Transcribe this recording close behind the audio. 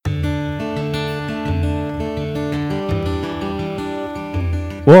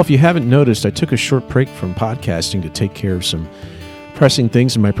Well, if you haven't noticed, I took a short break from podcasting to take care of some pressing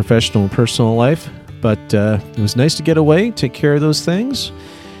things in my professional and personal life, but it was nice to get away, take care of those things,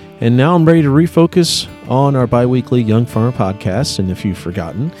 and now I'm ready to refocus on our bi-weekly Young Farmer podcast. And if you've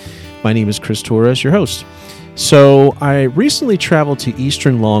forgotten, my name is Chris Torres, your host. So I recently traveled to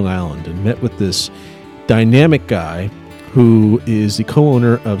Eastern Long Island and met with this dynamic guy who is the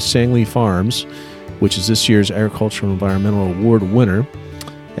co-owner of Sangley Farms, which is this year's Agricultural Environmental Award winner.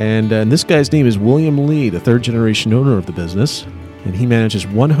 And this guy's name is William Lee, the third-generation owner of the business, and he manages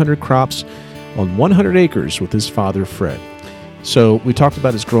 100 crops on 100 acres with his father, Fred. So we talked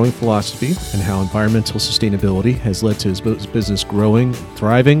about his growing philosophy and how environmental sustainability has led to his business growing,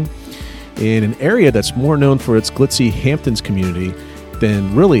 thriving in an area that's more known for its glitzy Hamptons community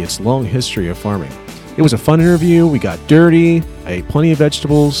than really its long history of farming. It was a fun interview. We got dirty, I ate plenty of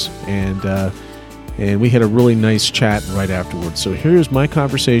vegetables, and we had a really nice chat right afterwards. So here's my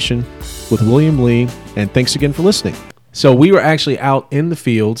conversation with William Lee, and thanks again for listening. So we were actually out in the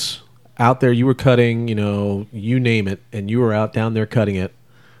fields, out there. You were cutting, you name it, and you were out down there cutting it.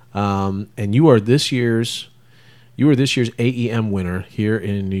 And you are this year's AEM winner here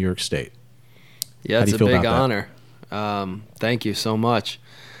in New York State. Yeah, it's a big honor. Thank you so much.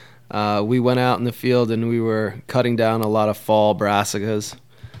 We went out in the field and we were cutting down a lot of fall brassicas.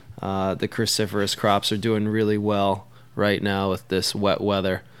 The cruciferous crops are doing really well right now with this wet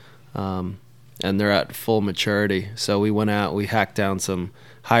weather, and they're at full maturity. So we went out, we hacked down some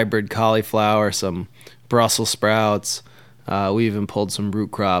hybrid cauliflower, some Brussels sprouts. We even pulled some root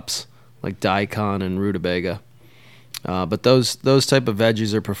crops like daikon and rutabaga. But those type of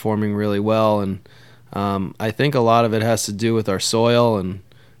veggies are performing really well, and I think a lot of it has to do with our soil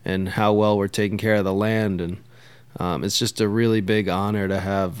and how well we're taking care of the land, and it's just a really big honor to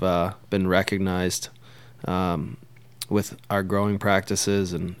have been recognized with our growing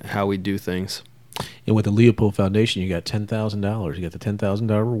practices and how we do things. And with the Leopold Foundation, you got $10,000. You got the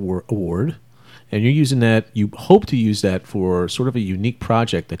 $10,000 award, and you're using that. You hope to use that for sort of a unique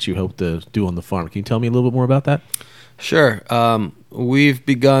project that you hope to do on the farm. Can you tell me a little bit more about that? Sure. We've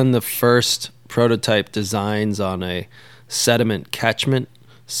begun the first prototype designs on a sediment catchment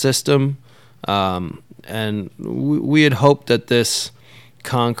system. And we had hoped that this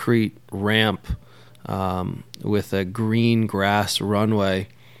concrete ramp with a green grass runway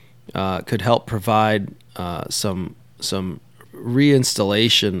could help provide some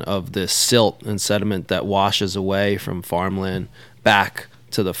reinstallation of this silt and sediment that washes away from farmland back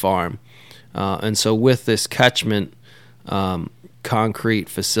to the farm. And so with this catchment concrete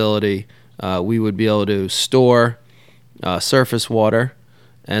facility, we would be able to store surface water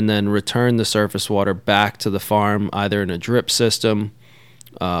and then return the surface water back to the farm either in a drip system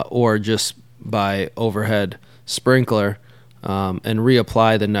or just by overhead sprinkler, and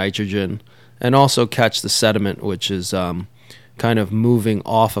reapply the nitrogen and also catch the sediment, which is kind of moving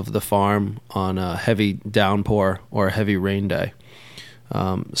off of the farm on a heavy downpour or a heavy rain day.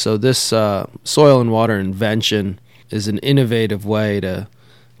 So this soil and water invention is an innovative way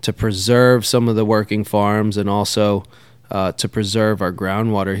to preserve some of the working farms and also to preserve our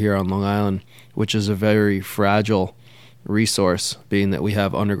groundwater here on Long Island, which is a very fragile resource, being that we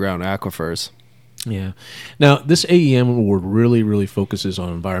have underground aquifers. Yeah. Now, this AEM award really, really focuses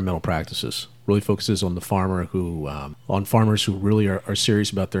on environmental practices. Really focuses on the farmer on farmers who really are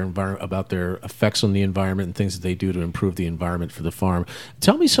serious about their about their effects on the environment and things that they do to improve the environment for the farm.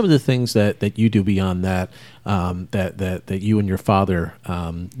 Tell me some of the things that you do beyond that, that you and your father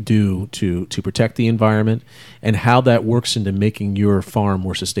do to protect the environment, and how that works into making your farm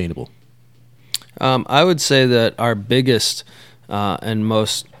more sustainable. I would say that our biggest and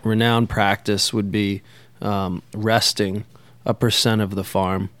most renowned practice would be resting 1% of the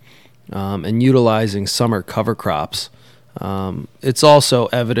farm. And utilizing summer cover crops. It's also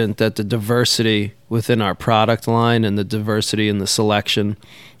evident that the diversity within our product line and the diversity in the selection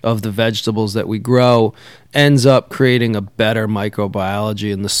of the vegetables that we grow ends up creating a better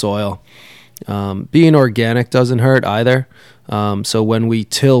microbiology in the soil. Being organic doesn't hurt either. So when we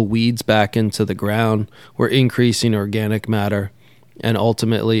till weeds back into the ground, we're increasing organic matter and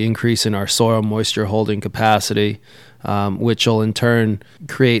ultimately increasing our soil moisture holding capacity, which will in turn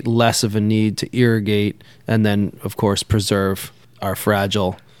create less of a need to irrigate and then, of course, preserve our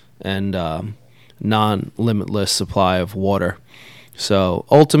fragile and non-limitless supply of water. So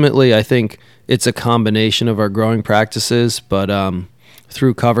ultimately, I think it's a combination of our growing practices, but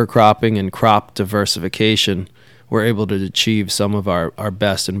through cover cropping and crop diversification, we're able to achieve some of our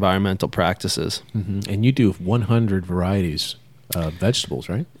best environmental practices. Mm-hmm. And you do 100 varieties of vegetables,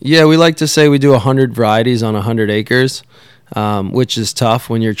 right? Yeah, we like to say we do 100 varieties on 100 acres. which is tough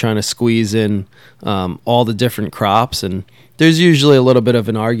when you're trying to squeeze in all the different crops. And there's usually a little bit of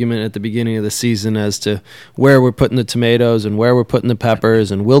an argument at the beginning of the season as to where we're putting the tomatoes and where we're putting the peppers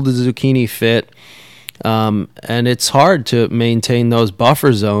and will the zucchini fit. And it's hard to maintain those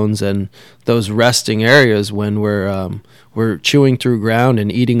buffer zones and those resting areas when we're chewing through ground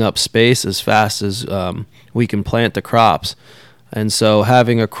and eating up space as fast as we can plant the crops. And so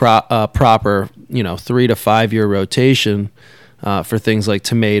having a proper 3 to 5 year rotation for things like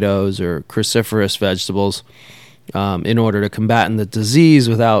tomatoes or cruciferous vegetables in order to combat the disease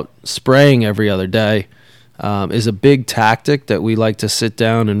without spraying every other day is a big tactic that we like to sit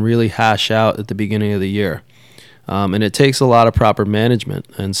down and really hash out at the beginning of the year. And it takes a lot of proper management.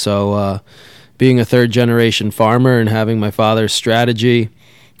 And so being a third-generation farmer and having my father's strategy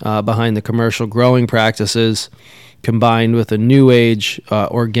behind the commercial growing practices combined with a new age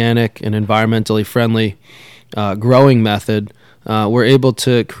organic and environmentally friendly growing method, we're able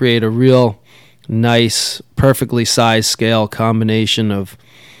to create a real nice, perfectly sized scale combination of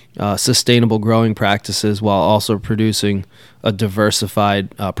sustainable growing practices while also producing a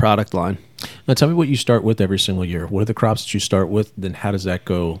diversified product line. Now, tell me what you start with every single year. What are the crops that you start with? Then how does that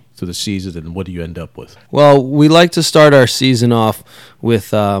go through the season, and what do you end up with? Well, we like to start our season off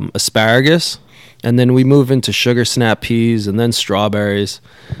with asparagus, and then we move into sugar snap peas and then strawberries.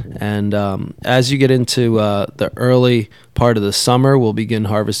 And as you get into the early part of the summer, we'll begin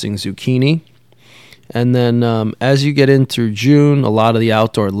harvesting zucchini. And then as you get in through June, a lot of the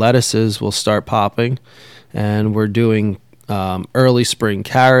outdoor lettuces will start popping. And we're doing early spring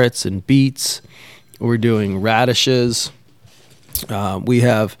carrots and beets. We're doing radishes. We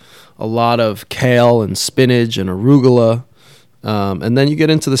have a lot of kale and spinach and arugula. And then you get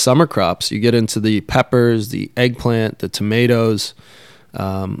into the summer crops. You get into the peppers, the eggplant, the tomatoes.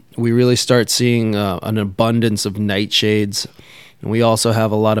 We really start seeing an abundance of nightshades. And we also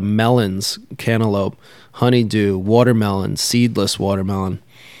have a lot of melons, cantaloupe, honeydew, watermelon, seedless watermelon,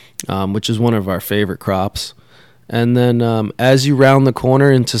 which is one of our favorite crops. And then as you round the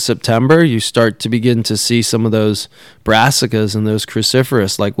corner into September, you start to begin to see some of those brassicas and those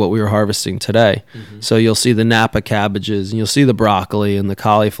cruciferous like what we were harvesting today. Mm-hmm. So you'll see the Napa cabbages, and you'll see the broccoli and the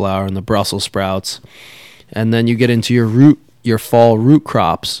cauliflower and the Brussels sprouts. And then you get into your fall root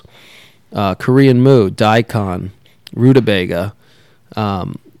crops, Korean moo, daikon, rutabaga.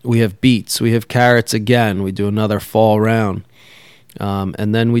 We have beets, we have carrots again. We do another fall round.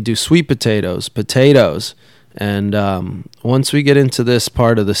 And then we do sweet potatoes. And once we get into this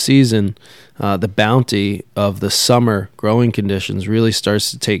part of the season, the bounty of the summer growing conditions really starts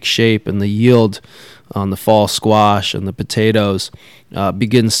to take shape, and the yield on the fall squash and the potatoes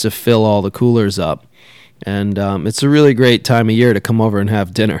begins to fill all the coolers up. And it's a really great time of year to come over and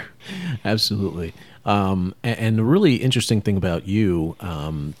have dinner. Absolutely. And the really interesting thing about you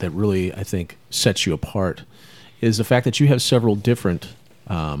that really, I think, sets you apart is the fact that you have several different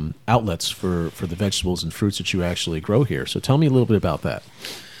outlets for the vegetables and fruits that you actually grow here. So tell me a little bit about that.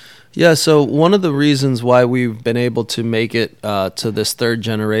 Yeah, so one of the reasons why we've been able to make it to this third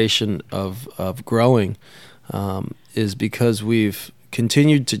generation of growing is because we've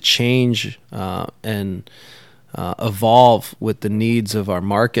continued to change and evolve with the needs of our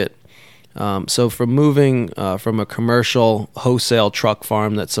market. So from moving from a commercial wholesale truck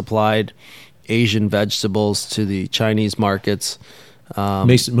farm that supplied Asian vegetables to the Chinese markets.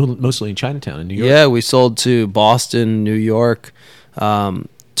 Mostly in Chinatown in New York. Yeah, we sold to Boston, New York,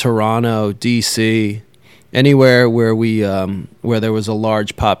 Toronto, D.C., anywhere where where there was a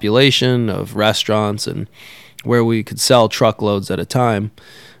large population of restaurants and where we could sell truckloads at a time.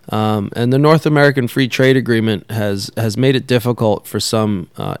 And the North American Free Trade Agreement has made it difficult for some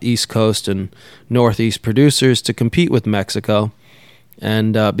East Coast and Northeast producers to compete with Mexico.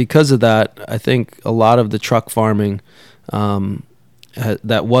 And because of that, I think a lot of the truck farming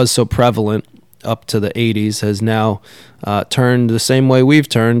that was so prevalent up to the 80s has now turned the same way we've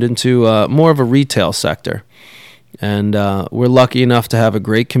turned into more of a retail sector. And we're lucky enough to have a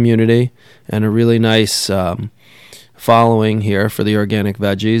great community and a really nice following here for the organic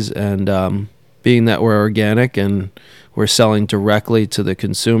veggies. And being that we're organic and we're selling directly to the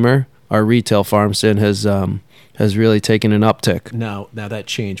consumer, our retail farm stand has really taken an uptick. Now that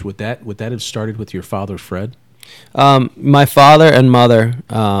change, would that have started with your father, Fred? My father and mother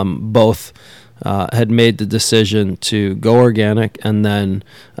both had made the decision to go organic and then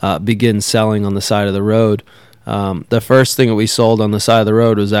begin selling on the side of the road. The first thing that we sold on the side of the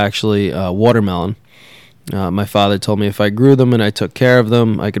road was actually watermelon. My father told me if I grew them and I took care of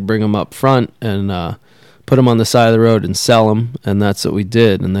them, I could bring them up front and put them on the side of the road and sell them, and that's what we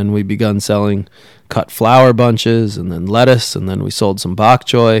did. And then we begun selling cut flower bunches and then lettuce, and then we sold some bok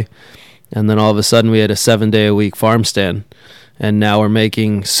choy, and then all of a sudden we had a 7-day-a-week farm stand, and now we're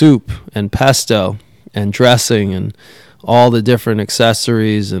making soup and pesto and dressing and all the different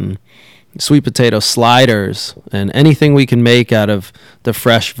accessories and sweet potato sliders and anything we can make out of the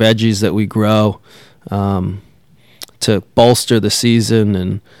fresh veggies that we grow to bolster the season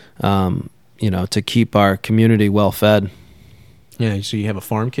and to keep our community well fed. Yeah, so you have a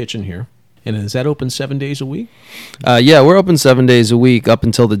farm kitchen here. And is that open 7 days a week? Yeah, we're open 7 days a week up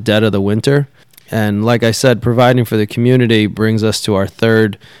until the dead of the winter. And like I said, providing for the community brings us to our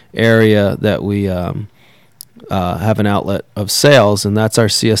third area that we have an outlet of sales, and that's our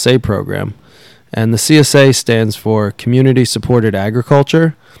CSA program. And the CSA stands for Community Supported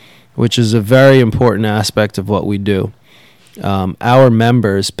Agriculture, which is a very important aspect of what we do. Our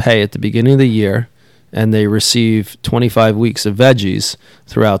members pay at the beginning of the year, and they receive 25 weeks of veggies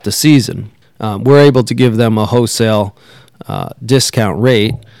throughout the season. We're able to give them a wholesale discount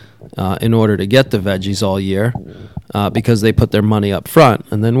rate in order to get the veggies all year because they put their money up front.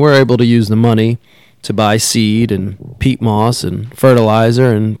 And then we're able to use the money to buy seed and peat moss and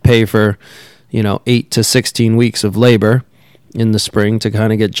fertilizer and pay for 8 to 16 weeks of labor in the spring to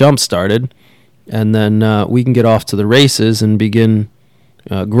kind of get jump started. And then we can get off to the races and begin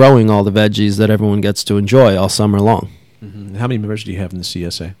growing all the veggies that everyone gets to enjoy all summer long. Mm-hmm. How many members do you have in the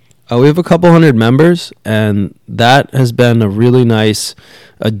CSA? We have a couple hundred members, and that has been a really nice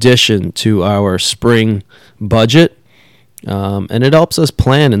addition to our spring budget. And it helps us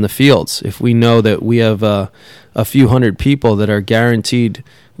plan in the fields. If we know that we have a few hundred people that are guaranteed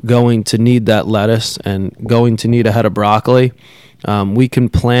going to need that lettuce and going to need a head of broccoli, we can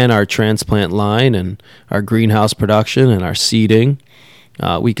plan our transplant line and our greenhouse production and our seeding.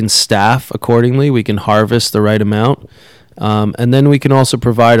 We can staff accordingly. We can harvest the right amount. And then we can also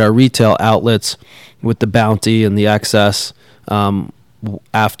provide our retail outlets with the bounty and the excess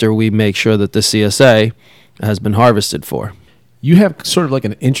after we make sure that the CSA has been harvested for. You have sort of like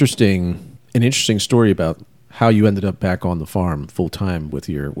an interesting story about how you ended up back on the farm full time with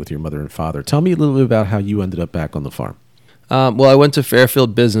your mother and father. Tell me a little bit about how you ended up back on the farm. Well, I went to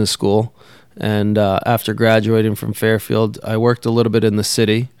Fairfield Business School, and after graduating from Fairfield, I worked a little bit in the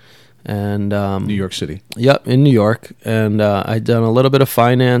city. And New York City. Yep, in New York. And I'd done a little bit of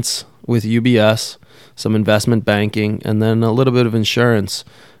finance with UBS, some investment banking, and then a little bit of insurance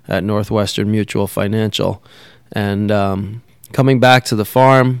at Northwestern Mutual Financial. And coming back to the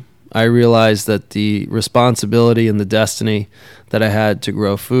farm, I realized that the responsibility and the destiny that I had to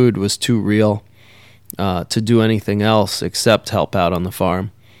grow food was too real to do anything else except help out on the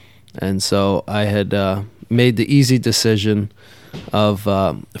farm. And so I had made the easy decision of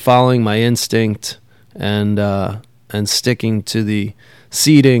following my instinct and sticking to the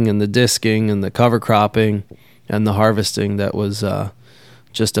seeding and the disking and the cover cropping and the harvesting that was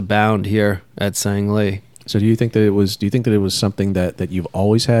just abound here at Sang Lee. So do you think that it was something that you've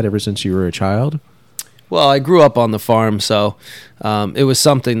always had ever since you were a child? Well, I grew up on the farm, so it was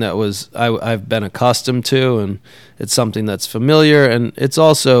something that I've been accustomed to, and it's something that's familiar, and it's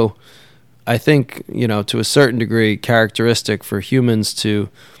also, I think, to a certain degree, characteristic for humans to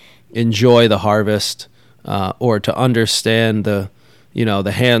enjoy the harvest or to understand the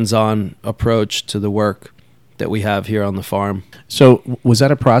hands-on approach to the work that we have here on the farm. So was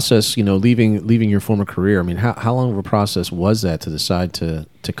that a process, leaving your former career? I mean, how long of a process was that to decide to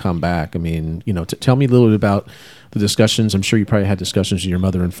come back? I mean, tell me a little bit about the discussions. I'm sure you probably had discussions with your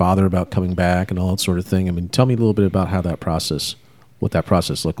mother and father about coming back and all that sort of thing. I mean, tell me a little bit about what that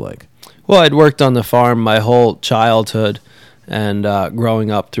process looked like. Well, I'd worked on the farm my whole childhood and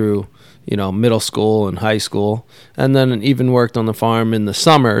growing up through, middle school and high school, and then even worked on the farm in the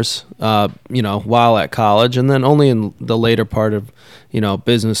summers, while at college. And then only in the later part of,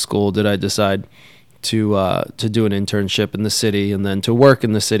 business school did I decide to do an internship in the city and then to work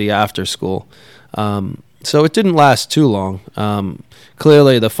in the city after school. So it didn't last too long.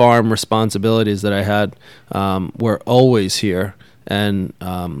 Clearly, the farm responsibilities that I had were always here and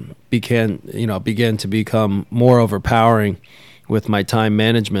began to become more overpowering with my time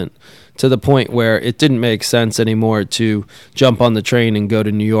management, to the point where it didn't make sense anymore to jump on the train and go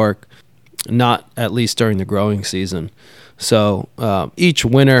to New York, not at least during the growing season. So each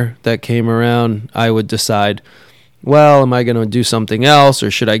winter that came around, I would decide, well, am I going to do something else, or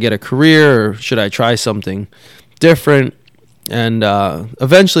should I get a career, or should I try something different? And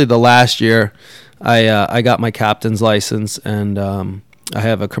eventually the last year, I got my captain's license, and I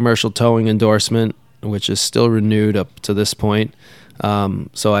have a commercial towing endorsement, which is still renewed up to this point.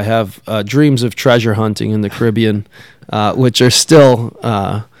 So I have dreams of treasure hunting in the Caribbean, which are still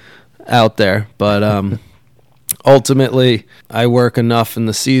out there. But ultimately, I work enough in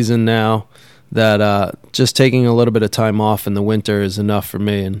the season now that just taking a little bit of time off in the winter is enough for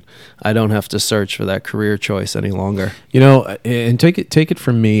me, and I don't have to search for that career choice any longer. And take it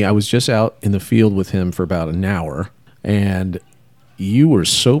from me, I was just out in the field with him for about an hour, and you were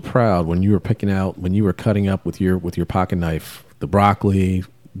so proud when you were cutting up with your pocket knife, the broccoli,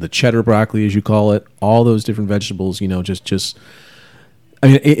 the cheddar broccoli as you call it, all those different vegetables, just I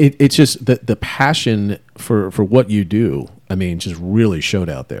mean, it's just the passion for what you do. I mean, just really showed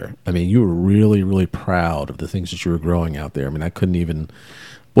out there. I mean, you were really, really proud of the things that you were growing out there. I mean, I couldn't even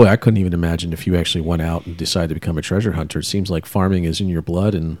imagine if you actually went out and decided to become a treasure hunter. It seems like farming is in your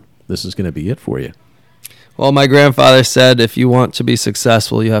blood, and this is going to be it for you. Well, my grandfather said, if you want to be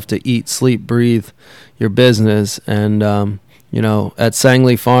successful, you have to eat, sleep, breathe your business. And, at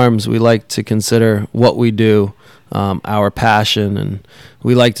Sangley Farms, we like to consider what we do our passion, and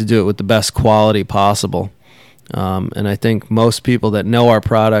we like to do it with the best quality possible. And I think most people that know our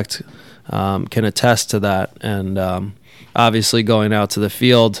product can attest to that. And obviously going out to the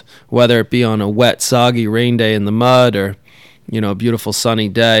field, whether it be on a wet, soggy rain day in the mud or, a beautiful sunny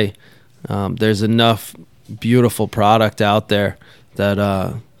day, there's enough beautiful product out there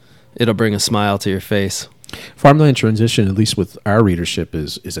that it'll bring a smile to your face. Farmland transition, at least with our readership,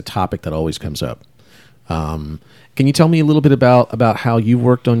 is a topic that always comes up. Can you tell me a little bit about how you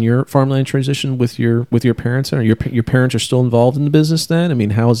worked on your farmland transition with your parents? Or your parents are still involved in the business then? I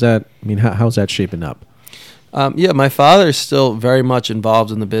mean, how's that shaping up? My father is still very much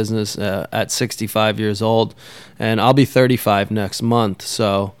involved in the business at 65 years old, and I'll be 35 next month.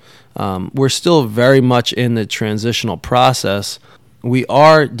 So we're still very much in the transitional process. We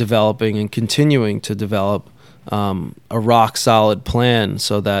are developing and continuing to develop a rock-solid plan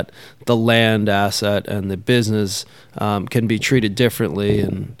so that the land asset and the business can be treated differently,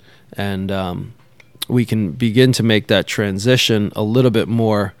 and we can begin to make that transition a little bit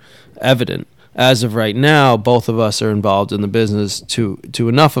more evident. As of right now, both of us are involved in the business to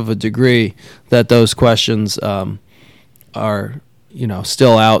enough of a degree that those questions are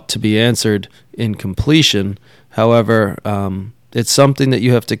still out to be answered in completion. However, it's something that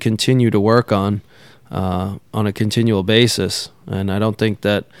you have to continue to work on a continual basis. And I don't think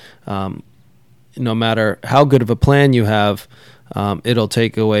that no matter how good of a plan you have, it'll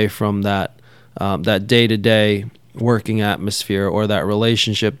take away from that day-to-day working atmosphere or that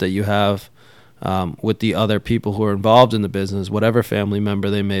relationship that you have with the other people who are involved in the business, whatever family member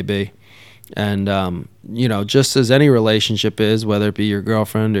they may be. And, just as any relationship is, whether it be your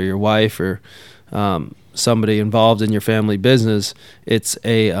girlfriend or your wife or somebody involved in your family business, it's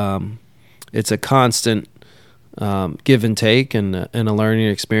a constant give and take and a learning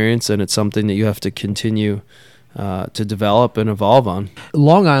experience, and it's something that you have to continue to develop and evolve on.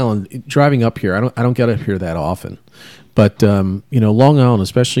 Long Island, driving up here, I don't get up here that often, but Long Island,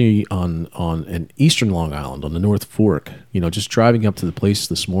 especially on an eastern Long Island, on the North Fork, just driving up to the place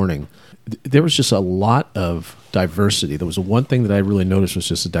this morning, there was just a lot of diversity. There was one thing that I really noticed was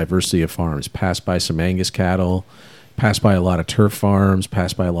just the diversity of farms. Passed by some Angus cattle, passed by a lot of turf farms,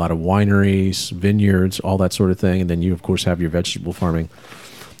 passed by a lot of wineries, vineyards, all that sort of thing. And then you, of course, have your vegetable farming.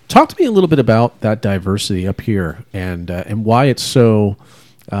 Talk to me a little bit about that diversity up here and why it's so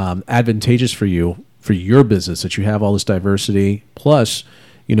advantageous for you, for your business, that you have all this diversity. Plus,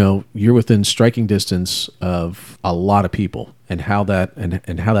 you're within striking distance of a lot of people, and how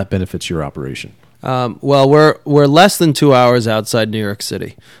that benefits your operation. Well, we're less than 2 hours outside New York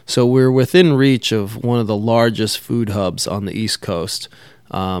City, so we're within reach of one of the largest food hubs on the East Coast,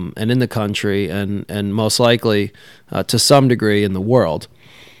 and in the country, and most likely to some degree in the world.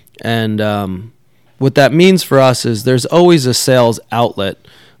 And what that means for us is there's always a sales outlet,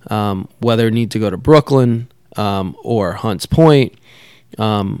 whether you need to go to Brooklyn or Hunts Point.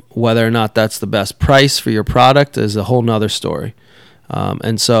 Whether or not that's the best price for your product is a whole nother story.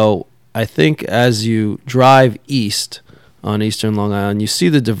 And so I think as you drive east on eastern Long Island, you see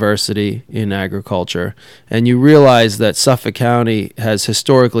the diversity in agriculture, and you realize that Suffolk County has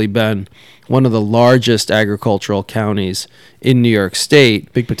historically been one of the largest agricultural counties in New York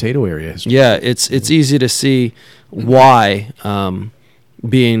State. Big potato area. Yeah, it's easy to see why,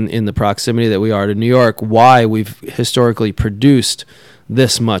 being in the proximity that we are to New York, why we've historically produced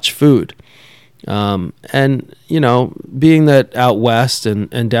this much food. And, being that out west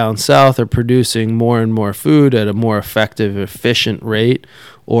and down south are producing more and more food at a more effective, efficient rate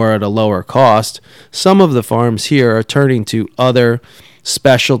or at a lower cost, some of the farms here are turning to other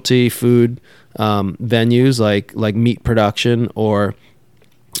specialty food venues like meat production or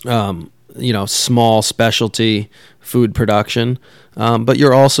small specialty food production. But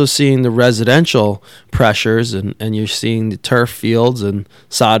you're also seeing the residential pressures, and you're seeing the turf fields and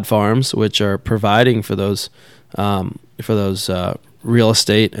sod farms, which are providing for those real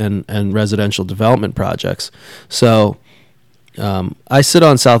estate and residential development projects. So I sit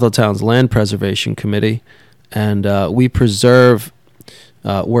on Southold Town's Land Preservation Committee, and we preserve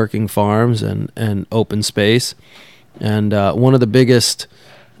working farms and open space. And one of the biggest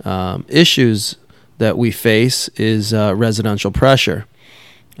issues that we face is residential pressure.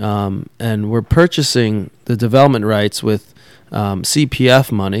 And we're purchasing the development rights with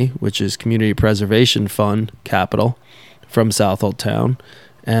CPF money, which is Community Preservation Fund capital from Southold Town.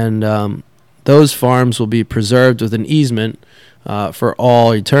 And those farms will be preserved with an easement for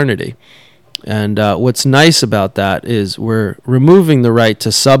all eternity. And what's nice about that is we're removing the right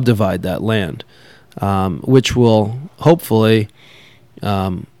to subdivide that land, which will hopefully,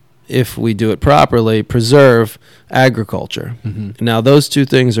 if we do it properly, preserve agriculture. Mm-hmm. Now, those two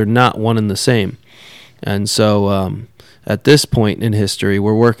things are not one and the same. And so at this point in history,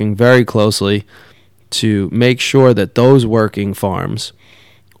 we're working very closely to make sure that those working farms,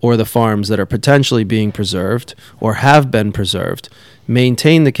 or the farms that are potentially being preserved or have been preserved,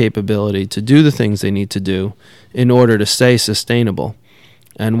 maintain the capability to do the things they need to do in order to stay sustainable.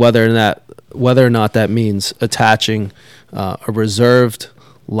 And whether or not that means attaching a reserved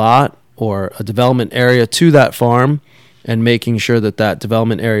lot or a development area to that farm and making sure that that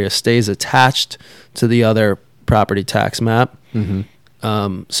development area stays attached to the other property tax map,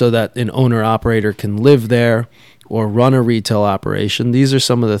 so that an owner-operator can live there or run a retail operation. These are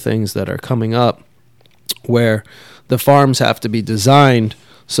some of the things that are coming up where the farms have to be designed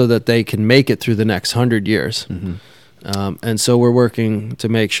so that they can make it through the next 100 years. Mm-hmm. And so we're working to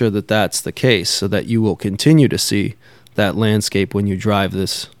make sure that that's the case, so that you will continue to see that landscape when you drive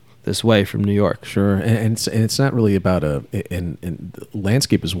this way from New York. Sure, and it's not really about and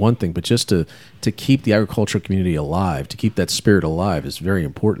landscape is one thing, but just to keep the agricultural community alive, to keep that spirit alive, is very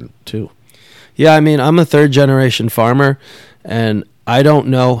important too. Yeah, I mean, I'm a third-generation farmer, and I don't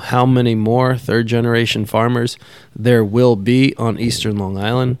know how many more third-generation farmers there will be on Eastern Long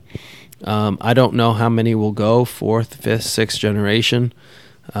Island. I don't know how many will go fourth, fifth, sixth generation.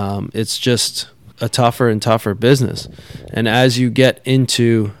 It's just a tougher and tougher business. And as you get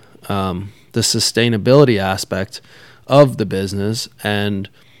into the sustainability aspect of the business, and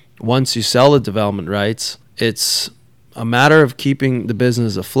once you sell the development rights, it's a matter of keeping the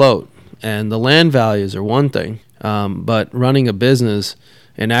business afloat. And the land values are one thing, but running a business,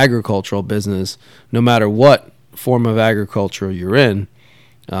 an agricultural business, no matter what form of agriculture you're in,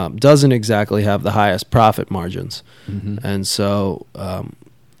 doesn't exactly have the highest profit margins. Mm-hmm. And so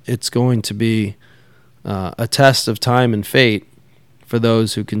it's going to be a test of time and fate for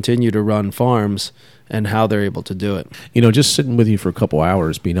those who continue to run farms and how they're able to do it. Just sitting with you for a couple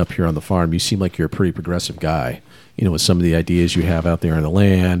hours, being up here on the farm, you seem like you're a pretty progressive guy. With some of the ideas you have out there on the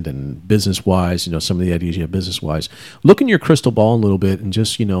land and business-wise, some of the ideas you have business-wise. Look in your crystal ball a little bit and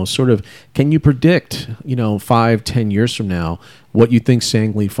just, sort of, can you predict, 5-10 years from now, what you think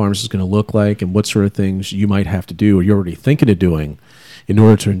Sangley Farms is going to look like and what sort of things you might have to do or you're already thinking of doing in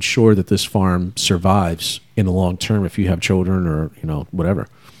order to ensure that this farm survives in the long term if you have children or, whatever?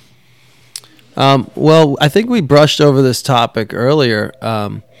 Well, I think we brushed over this topic earlier.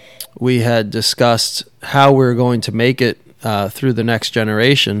 We had discussed how we're going to make it through the next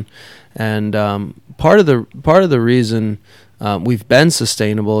generation, and part of the reason we've been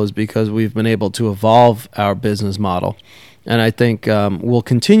sustainable is because we've been able to evolve our business model, and I think we'll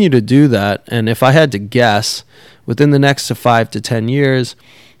continue to do that. And if I had to guess, within the next 5 to 10 years,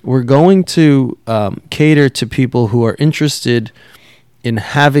 we're going to cater to people who are interested in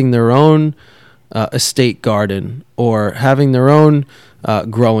having their own estate garden or having their own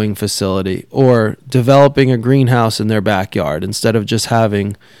growing facility or developing a greenhouse in their backyard instead of just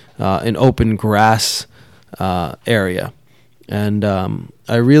having an open grass area. And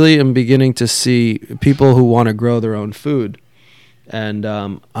I really am beginning to see people who want to grow their own food. And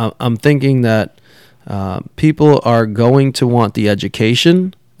I'm thinking that people are going to want the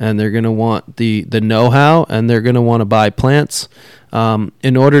education, and they're going to want the know-how, and they're going to want to buy plants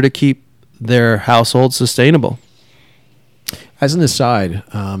in order to keep their household sustainable. As an aside,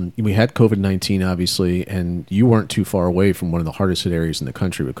 we had COVID-19, obviously, and you weren't too far away from one of the hardest hit areas in the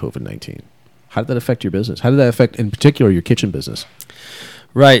country with COVID-19. How did that affect your business? How did that affect, in particular, your kitchen business?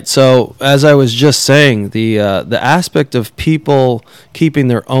 Right. So as I was just saying, the aspect of people keeping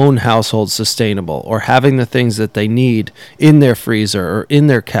their own household sustainable or having the things that they need in their freezer or in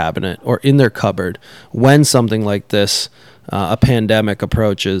their cabinet or in their cupboard when something like this, a pandemic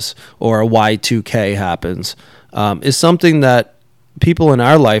approaches or a Y2K happens, is something that people in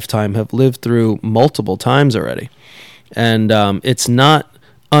our lifetime have lived through multiple times already. And it's not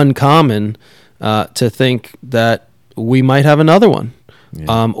uncommon to think that we might have another one.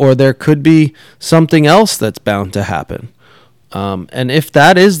 Yeah. Or there could be something else that's bound to happen. And if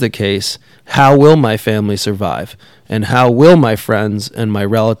that is the case, how will my family survive? And how will my friends and my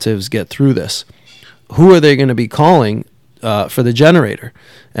relatives get through this? Who are they going to be calling for the generator?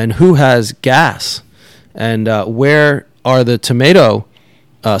 And who has gas? And where are the tomato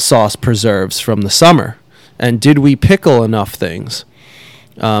sauce preserves from the summer? And did we pickle enough things?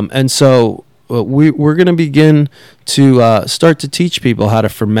 And so we're going to begin to start to teach people how to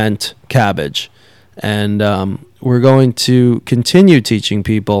ferment cabbage. And we're going to continue teaching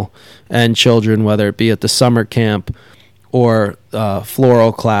people and children, whether it be at the summer camp or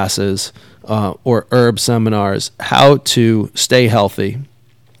floral classes or herb seminars, how to stay healthy,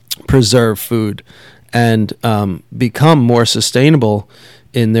 preserve food, and become more sustainable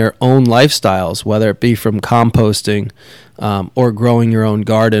in their own lifestyles, whether it be from composting or growing your own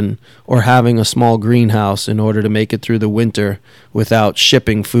garden or having a small greenhouse in order to make it through the winter without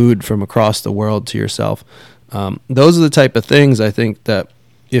shipping food from across the world to yourself. Those are the type of things I think that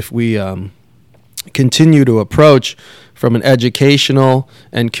if we continue to approach from an educational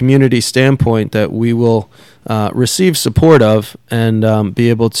and community standpoint, that we will receive support of and be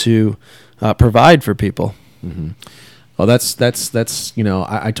able to provide for people. Mm-hmm. Well, that's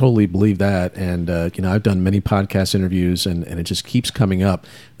I totally believe that, and I've done many podcast interviews, and it just keeps coming up.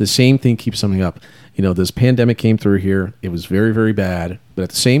 The same thing keeps coming up. This pandemic came through here. It was very, very bad, but at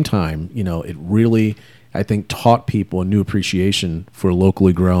the same time, it really, I think, taught people a new appreciation for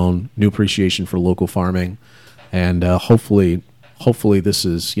locally grown, new appreciation for local farming, and hopefully this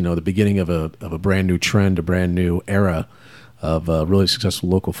is the beginning of a brand new trend, a brand new era of really successful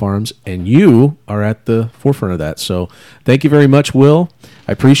local farms, and you are at the forefront of that. So thank you very much, Will.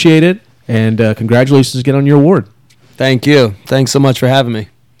 I appreciate it, and congratulations again on your award. Thank you. Thanks so much for having me.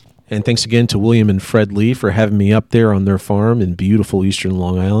 And thanks again to William and Fred Lee for having me up there on their farm in beautiful eastern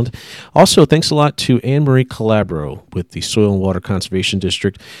Long Island. Also, thanks a lot to Anne Marie Calabro with the Soil and Water Conservation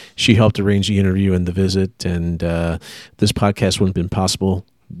District. She helped arrange the interview and the visit, and this podcast wouldn't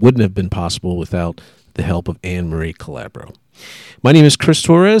have been possible without the help of Anne Marie Calabro. My name is Chris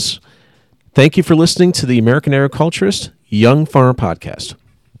Torres. Thank you for listening to the American Agriculturist Young Farmer Podcast.